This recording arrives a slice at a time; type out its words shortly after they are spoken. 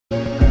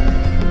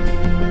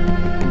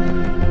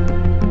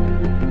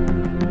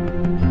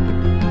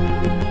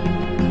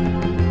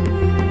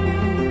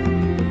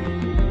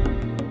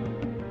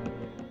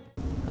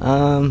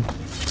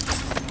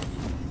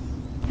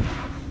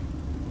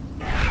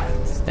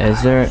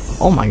Is there?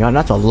 Oh my god,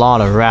 that's a lot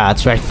of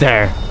rats right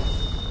there.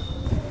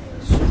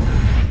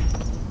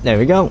 There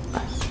we go.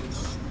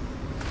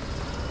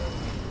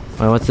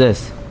 Wait, what's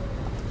this?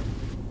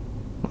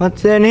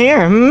 What's in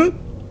here,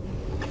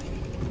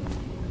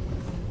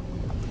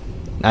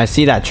 I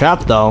see that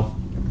trap though.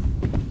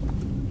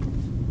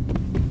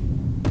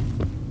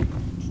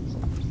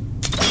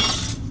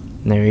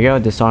 There we go,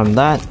 disarm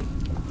that.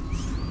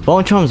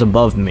 Bone charm's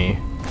above me.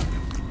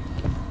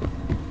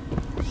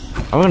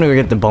 I'm gonna go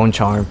get the bone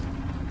charm.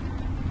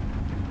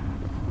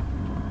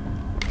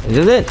 Is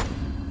this it?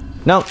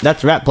 Nope,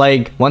 that's rat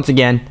plague once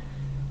again.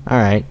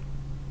 Alright.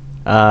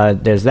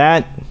 There's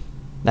that,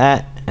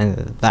 and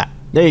that.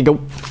 There you go.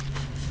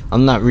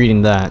 I'm not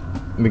reading that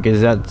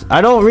because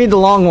I don't read the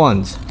long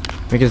ones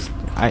because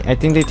I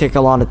think they take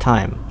a lot of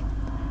time.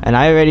 And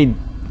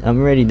I'm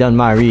already done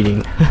my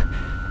reading.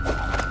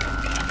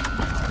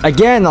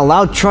 Again, a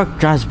loud truck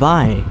drives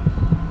by.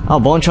 Oh,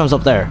 bone charm's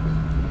up there.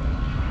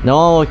 No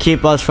one will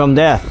keep us from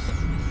death.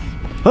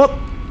 Up.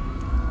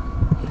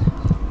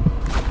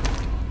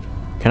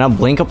 Can I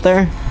blink up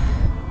there?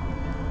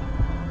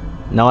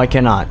 No, I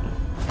cannot.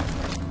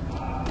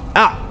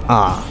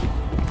 Ah!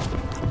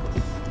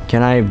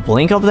 Can I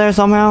blink up there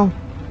somehow?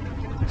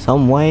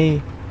 Some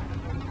way?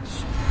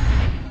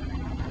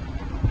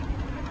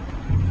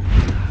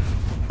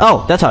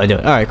 Oh, that's how I do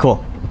it. Alright,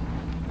 cool.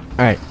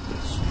 Alright.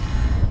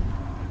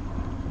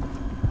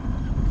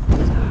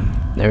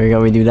 There we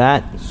go, we do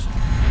that.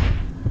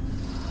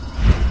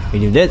 We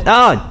do this.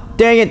 Oh,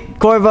 dang it,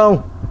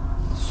 Corvo!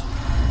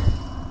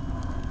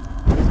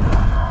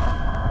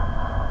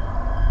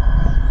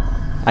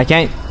 I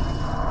can't.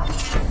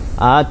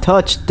 I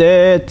touched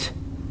it.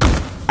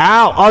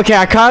 Ow! Okay,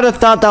 I kind of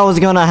thought that was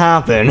gonna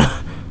happen.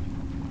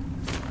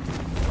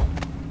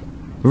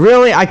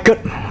 Really? I could.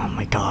 Oh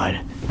my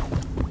god.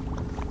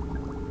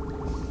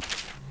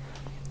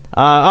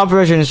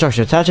 Operation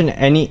instruction. Attach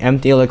any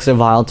empty elixir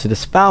vial to the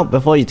spout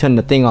before you turn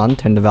the thing on.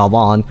 Turn the valve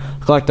on.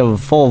 Collect the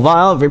full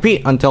vial.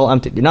 Repeat until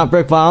empty. Do not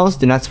break vials.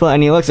 Do not spill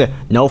any elixir.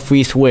 No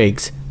free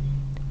swigs.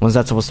 What's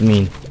that supposed to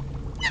mean?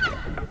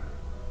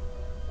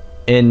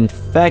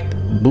 Infect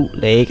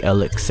bootleg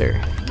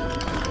elixir.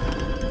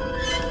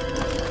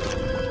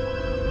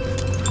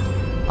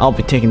 I'll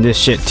be taking this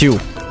shit too.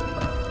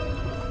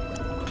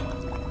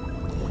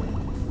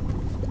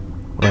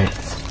 Wait.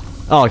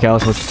 Oh, okay. I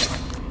was supposed to.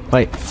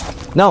 Wait.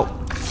 No!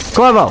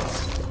 Corvo!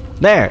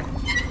 There!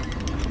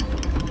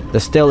 The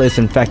still is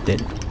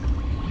infected.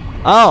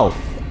 Oh!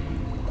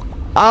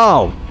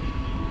 Oh!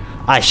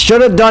 I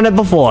should have done it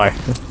before!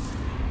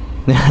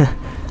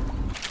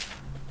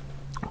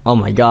 Oh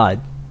my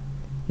god.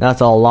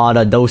 That's a lot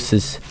of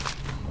doses.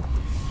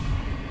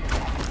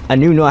 A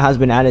new note has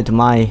been added to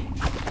my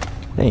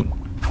thing.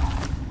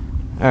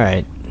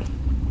 Alright.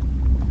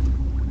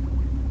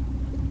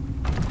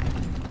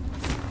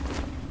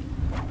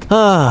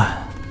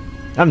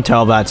 I'm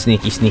terrible at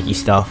sneaky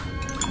stuff.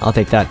 I'll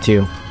take that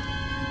too.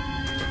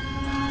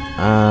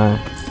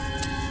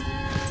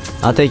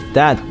 I'll take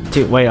that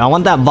too. Wait, I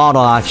want that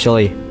bottle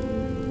actually.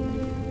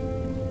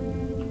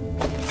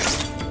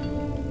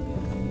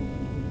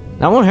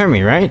 That won't hurt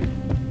me, right?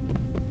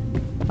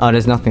 Oh,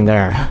 there's nothing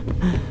there.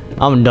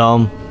 I'm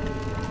dumb.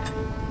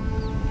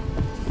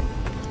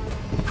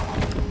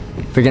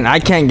 Freaking, I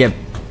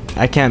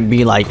can't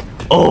be like,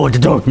 oh, the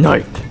Dark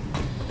Knight.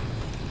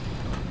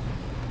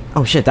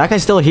 Oh shit, that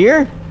guy's still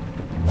here?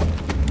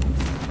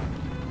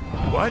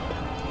 What?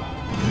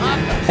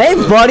 Hey,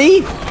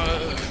 buddy!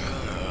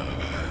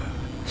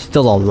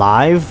 Still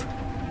alive?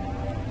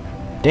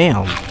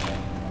 Damn.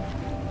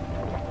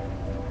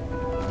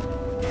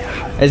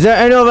 Is there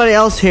anybody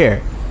else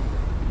here?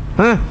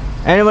 Huh?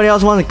 Anybody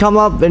else want to come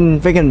up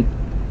and freaking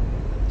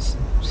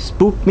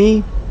spook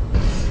me?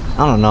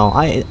 I don't know.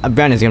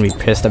 Brandon's gonna be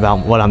pissed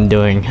about what I'm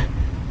doing.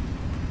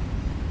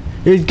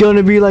 It's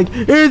gonna be like,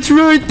 it's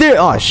right there!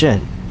 Oh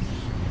shit.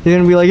 He's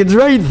gonna be like, it's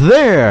right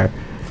there!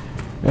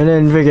 And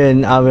then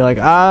freaking, I'll be like,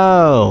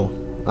 oh,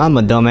 I'm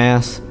a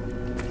dumbass.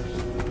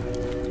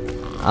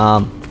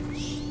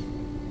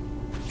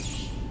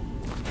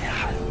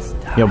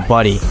 Yo,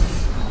 buddy.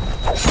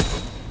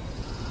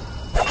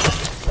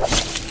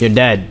 You're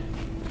dead.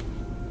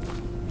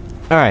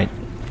 Alright.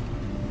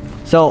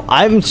 So,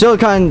 I'm still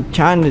trying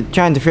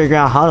to figure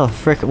out how the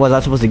frick was I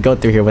supposed to go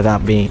through here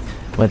without being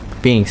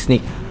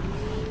sneak.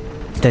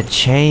 The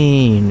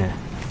chain.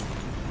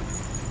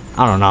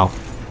 I don't know.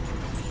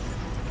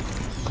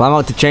 Climb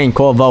out the chain,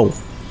 Corvo.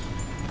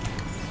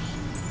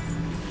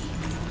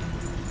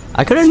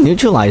 I could have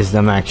neutralized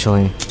them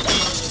actually.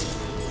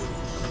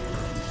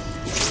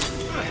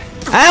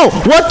 Ow!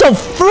 What the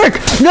frick?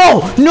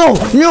 No! No!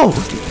 No!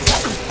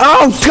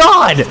 Oh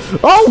god!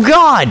 Oh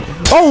god!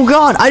 Oh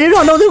god! I did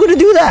not know they were gonna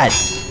do that!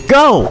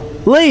 Go!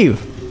 Leave!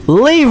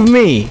 Leave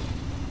me!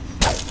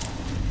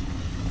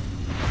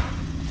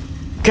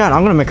 God,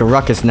 I'm gonna make a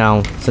ruckus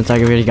now since I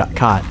already got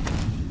caught.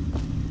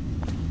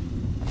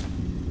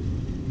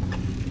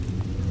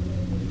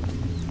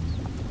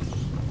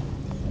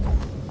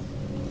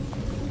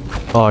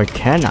 Or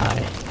can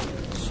I?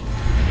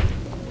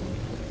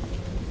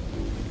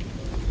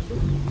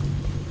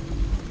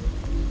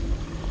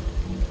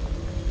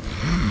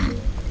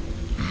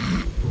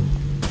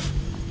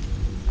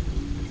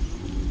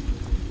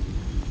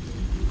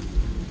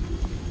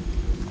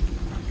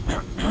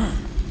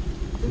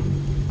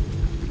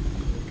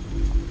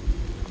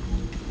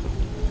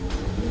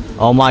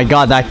 Oh my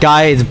god, that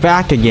guy is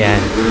back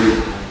again.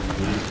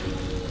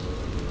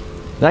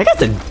 That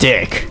guy's a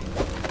dick.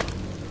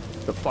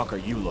 The fuck are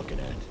you looking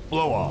at?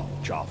 Blow off,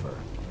 Chopper.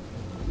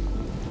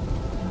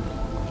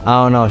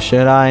 I don't know,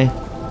 should I?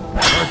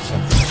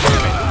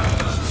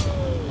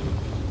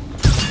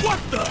 What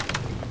the?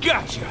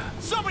 Gotcha.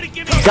 Somebody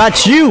give me.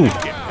 Got you.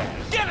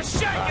 Get a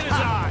shank in his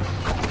eye.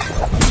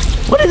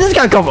 Where did this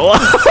guy come from?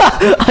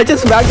 I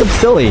just smacked him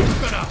silly.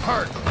 It's gonna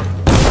hurt.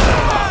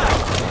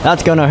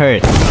 That's gonna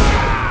hurt.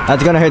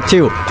 That's gonna hurt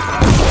too.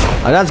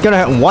 That's gonna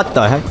hurt. What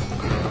the heck?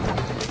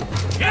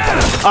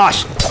 Oh,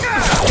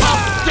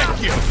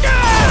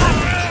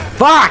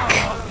 fuck!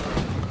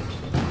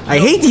 I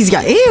hate these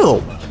guys.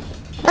 Ew!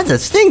 That's a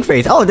sting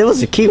face. Oh, there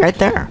was a key right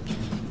there.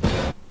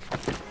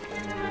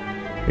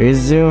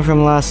 Resume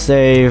from last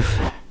save.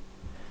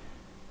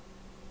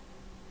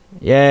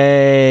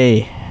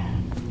 Yay!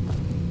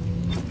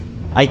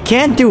 I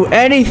can't do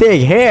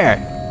anything here.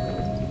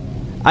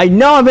 I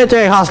know I'm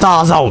entering a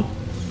hostile zone.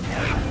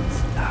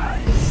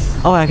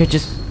 Oh, I could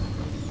just.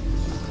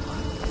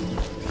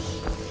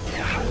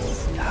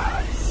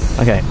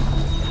 Okay.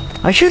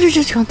 I should have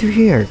just gone through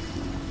here.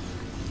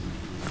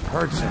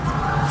 Hurts him.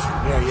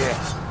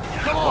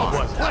 Yeah. Come on,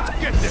 boys. Let's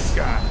get this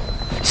guy.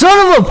 Son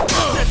of a.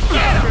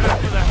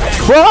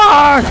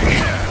 Fuck!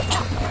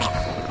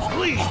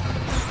 Please.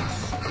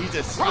 He's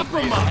a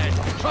slippery head.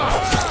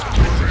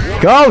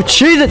 Go,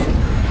 cheese it!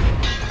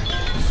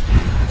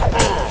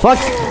 Fuck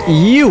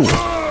you!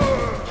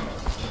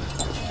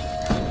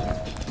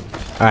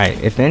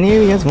 Alright, if any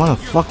of you guys wanna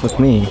fuck with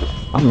me,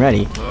 I'm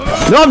ready.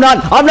 No, I'm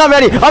not! I'm not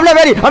ready! I'm not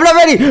ready! I'm not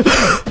ready!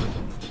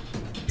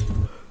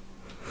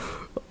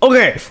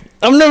 Okay,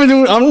 I'm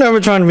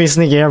never trying to be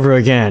sneaky ever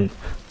again.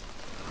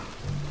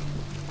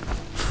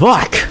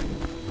 Fuck!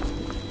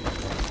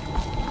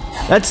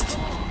 That's...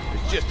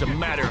 It's just a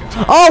matter of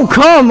time. Oh,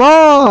 come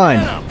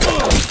on!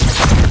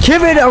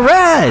 Give it a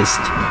rest!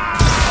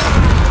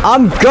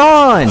 I'm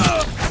gone!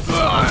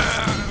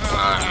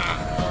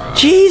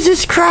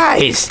 Jesus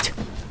Christ!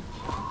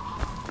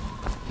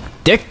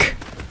 Dick!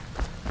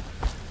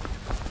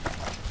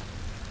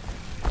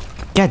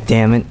 God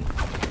damn it.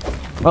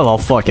 Well,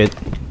 fuck it.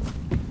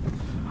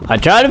 I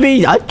try to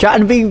be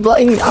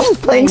playing, I'm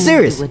playing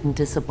serious. You wouldn't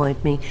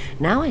disappoint me.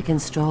 Now I can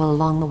stroll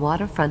along the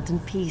waterfront in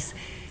peace.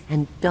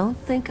 And don't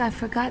think I've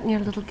forgotten your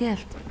little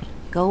gift.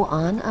 Go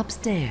on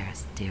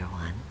upstairs, dear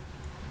one.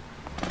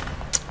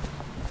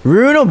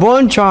 Rune of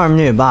Bone Charm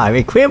nearby.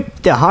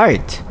 Equip the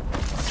heart.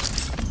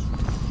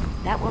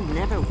 That will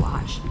never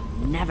wash.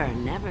 Never.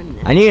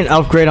 I need an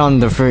upgrade on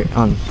the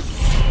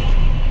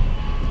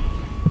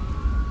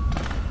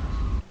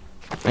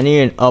I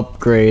need an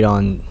upgrade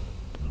on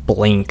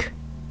Blink.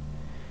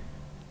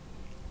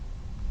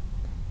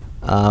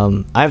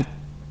 I have...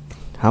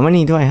 How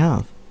many do I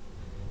have?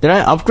 Did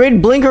I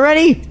upgrade Blink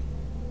already?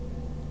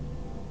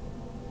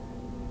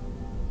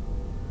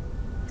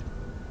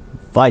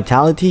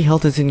 Vitality,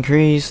 health is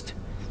increased.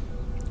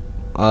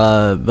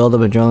 Build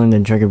up adrenaline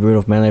and trigger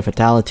brutal melee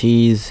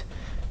fatalities.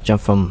 Jump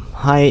from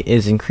height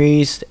is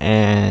increased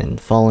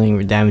and falling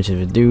damage is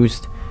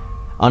reduced.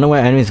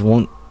 Unaware enemies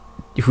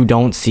who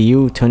don't see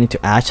you turn into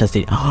ash as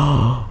they.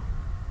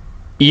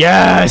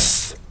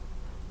 Yes!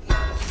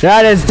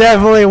 That is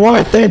definitely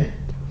worth it!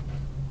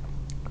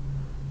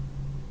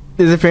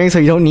 Disappearing so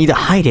you don't need to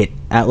hide it.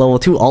 At level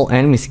 2, all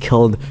enemies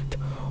killed.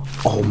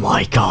 Oh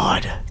my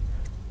god.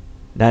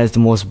 That is the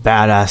most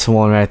badass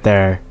one right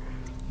there.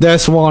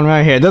 This one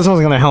right here. This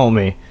one's gonna help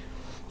me.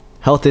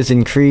 Health is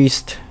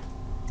increased.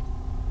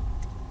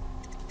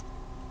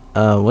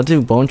 What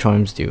do bone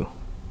charms do?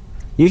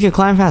 You can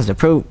climb faster.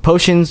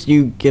 Potions,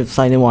 you give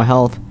slightly more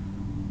health.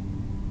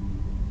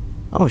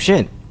 Oh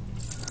shit.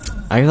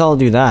 I guess I'll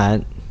do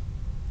that.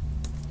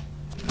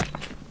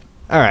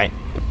 Alright.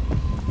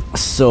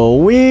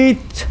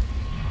 Sweet.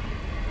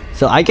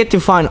 So I get to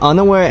find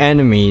unaware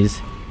enemies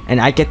and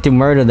I get to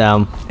murder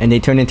them and they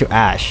turn into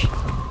ash.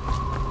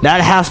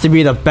 That has to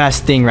be the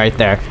best thing right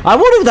there. I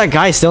wonder if that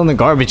guy's still in the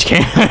garbage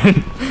can.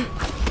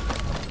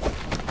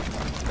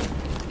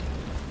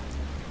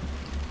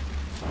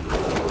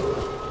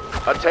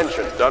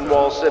 Attention,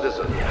 Dunwall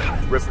citizens.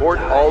 Report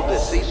all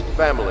deceased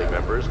family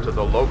members to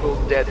the local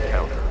dead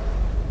counter.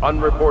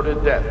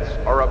 Unreported deaths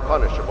are a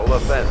punishable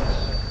offense.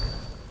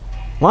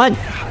 What?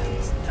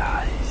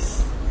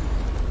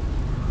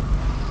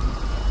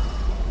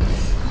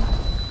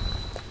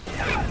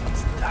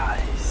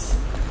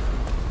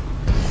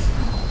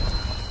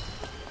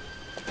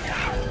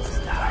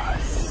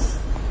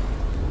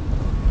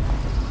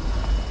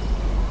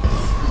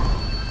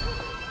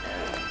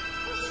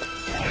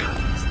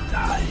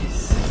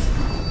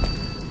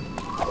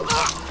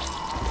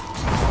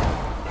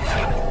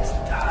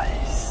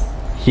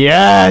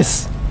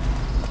 Yes!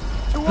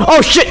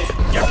 Oh shit!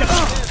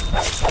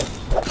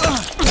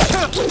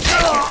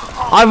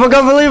 I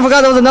completely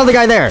forgot there was another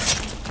guy there.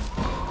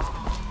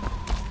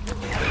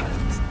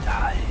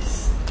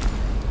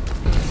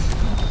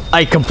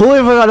 I completely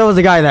forgot there was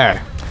a guy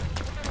there.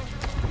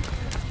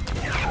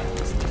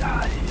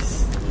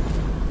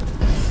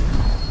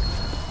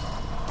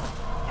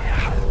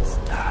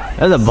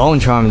 There's a bone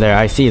charm there,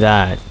 I see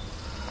that.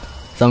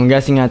 So I'm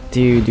guessing I have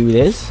to do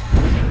this.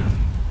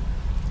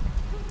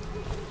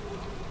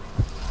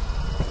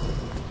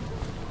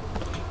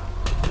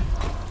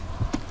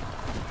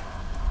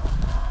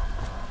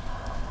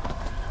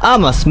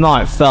 I'm a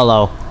smart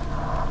fellow.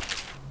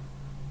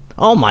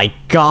 Oh my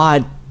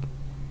god.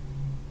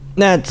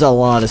 That's a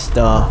lot of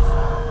stuff.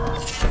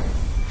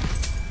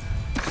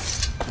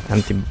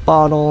 Empty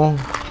bottle.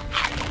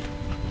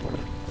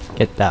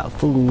 Get that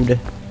food.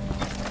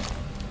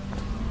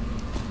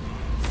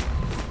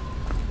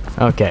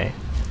 Okay.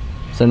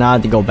 So now I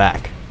have to go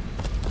back.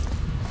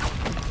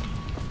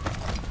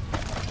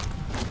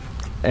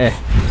 There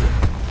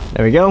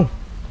we go.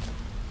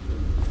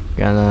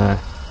 Gonna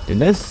do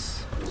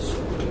this.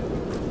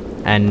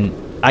 And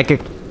I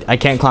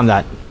can't climb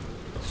that.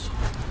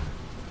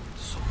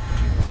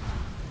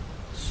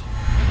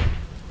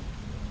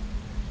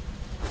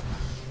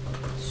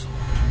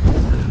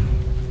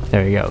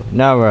 There we go.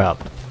 Now we're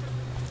up.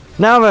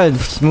 Now we're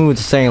smooth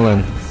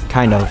sailing,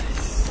 kind of.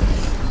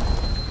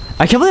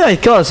 I can't believe I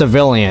killed a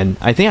civilian.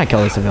 I think I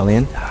killed a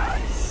civilian.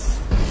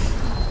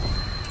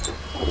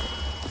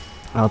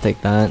 I'll take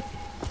that.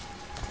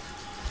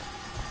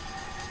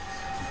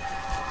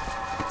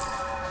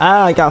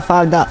 Ah, I got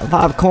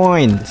five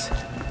coins.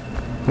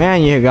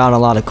 Man, you got a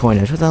lot of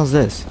coinage. What the hell is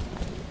this?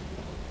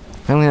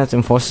 Apparently that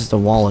enforces the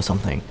wall or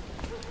something.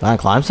 Can I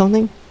climb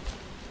something?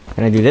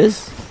 Can I do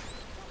this?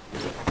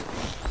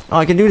 Oh,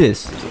 I can do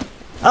this.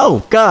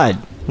 Oh god,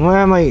 where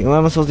am I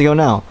supposed to go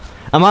now?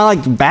 Am I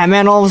like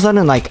Batman all of a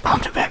sudden? Like,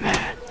 I'm the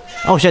Batman.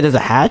 Oh shit, there's a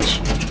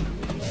hatch?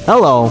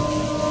 Hello.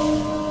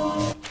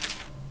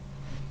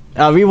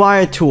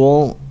 Rewired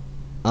tool.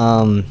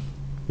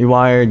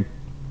 Rewired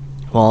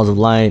walls of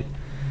light.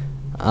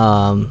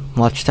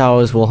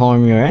 Watchtowers will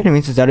harm your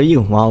enemies instead of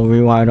you, while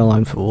rewired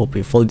alarms will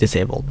be fully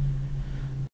disabled.